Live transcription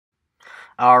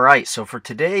Alright, so for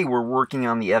today we're working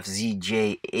on the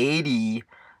FZJ80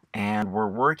 and we're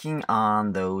working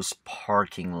on those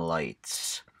parking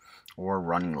lights or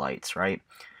running lights, right?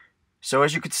 So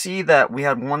as you can see that we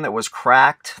had one that was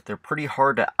cracked. They're pretty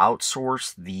hard to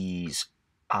outsource, these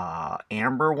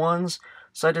amber ones.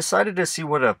 So I decided to see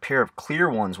what a pair of clear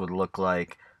ones would look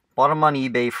like. Bought them on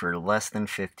eBay for less than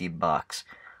 50 bucks.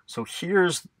 So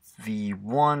here's the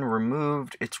one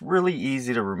removed. It's really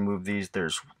easy to remove these.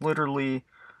 There's literally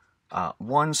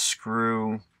one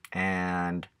screw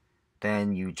and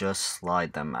then you just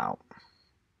slide them out.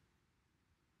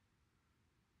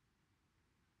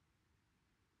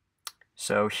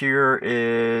 So here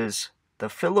is the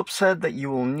Phillips head that you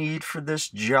will need for this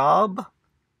job.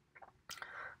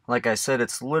 Like I said,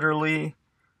 it's literally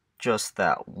just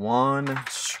that one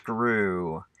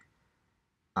screw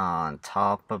on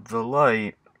top of the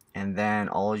light, and then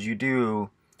all you do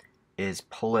is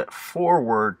pull it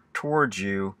forward towards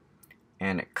you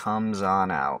and it comes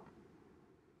on out.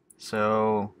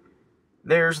 So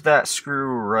there's that screw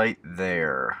right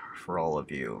there for all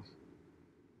of you.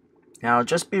 Now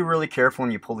just be really careful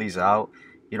when you pull these out.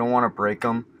 You don't want to break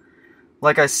them.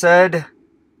 Like I said,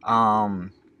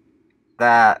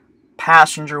 that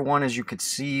passenger one, as you could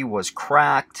see, was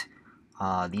cracked.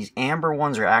 These amber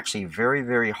ones are actually very,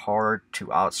 very hard to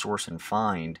outsource and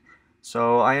find.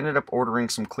 So I ended up ordering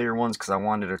some clear ones because I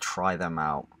wanted to try them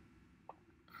out.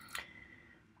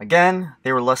 Again,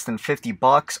 they were less than 50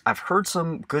 bucks. I've heard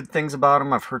some good things about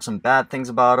them. I've heard some bad things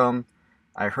about them.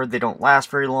 I heard they don't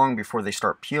last very long before they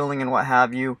start peeling and what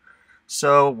have you.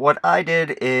 So what I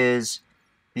did is,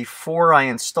 before I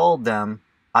installed them,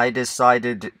 I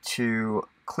decided to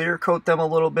clear coat them a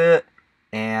little bit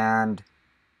and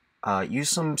use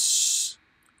some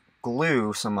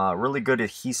glue, some really good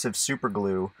adhesive super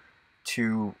glue,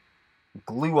 to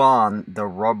glue on the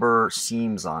rubber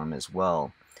seams on them as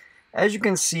well. As you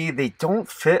can see, they don't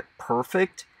fit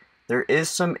perfect. There is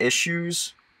some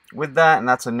issues with that, and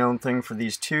that's a known thing for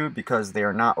these two because they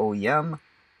are not OEM.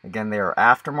 Again, they are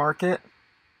aftermarket.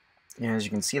 And as you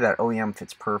can see, that OEM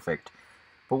fits perfect.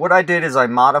 But what I did is I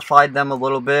modified them a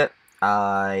little bit.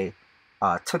 I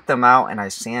took them out and I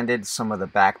sanded some of the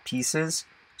back pieces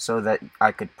so that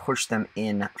I could push them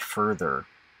in further.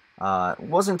 It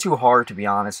wasn't too hard, to be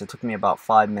honest. It took me about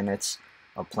 5 minutes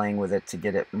of playing with it to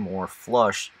get it more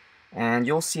flush. And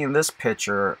you'll see in this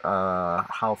picture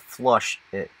how flush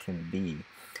it can be.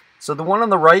 So the one on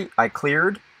the right I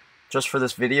cleared just for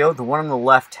this video. The one on the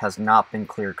left has not been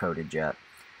clear coated yet.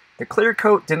 The clear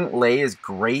coat didn't lay as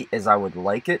great as I would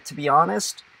like it, to be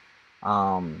honest.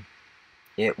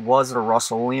 It was a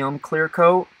Rust-Oleum clear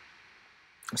coat.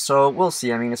 So we'll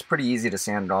see. I mean, it's pretty easy to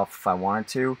sand it off if I wanted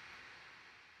to.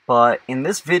 But in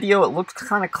this video, it looked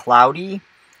kind of cloudy.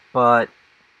 But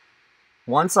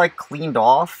once I cleaned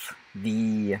off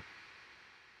the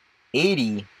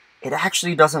 80, it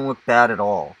actually doesn't look bad at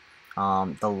all.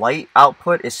 The light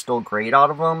output is still great out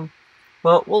of them,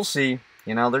 but we'll see.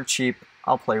 You know, they're cheap.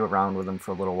 I'll play around with them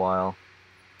for a little while.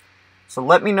 So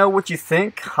let me know what you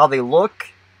think, how they look.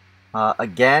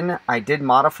 Again, I did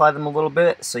modify them a little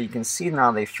bit, so you can see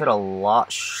now they fit a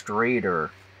lot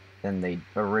straighter than they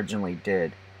originally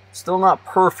did. Still not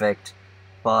perfect,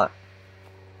 but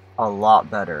a lot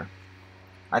better.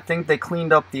 I think they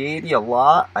cleaned up the 80 a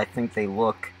lot. I think they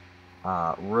look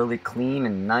really clean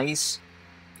and nice,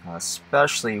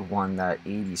 especially when that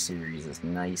 80 series is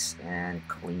nice and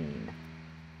clean.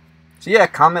 So yeah,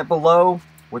 comment below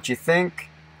what you think.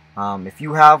 If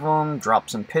you have them, drop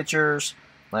some pictures.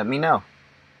 Let me know.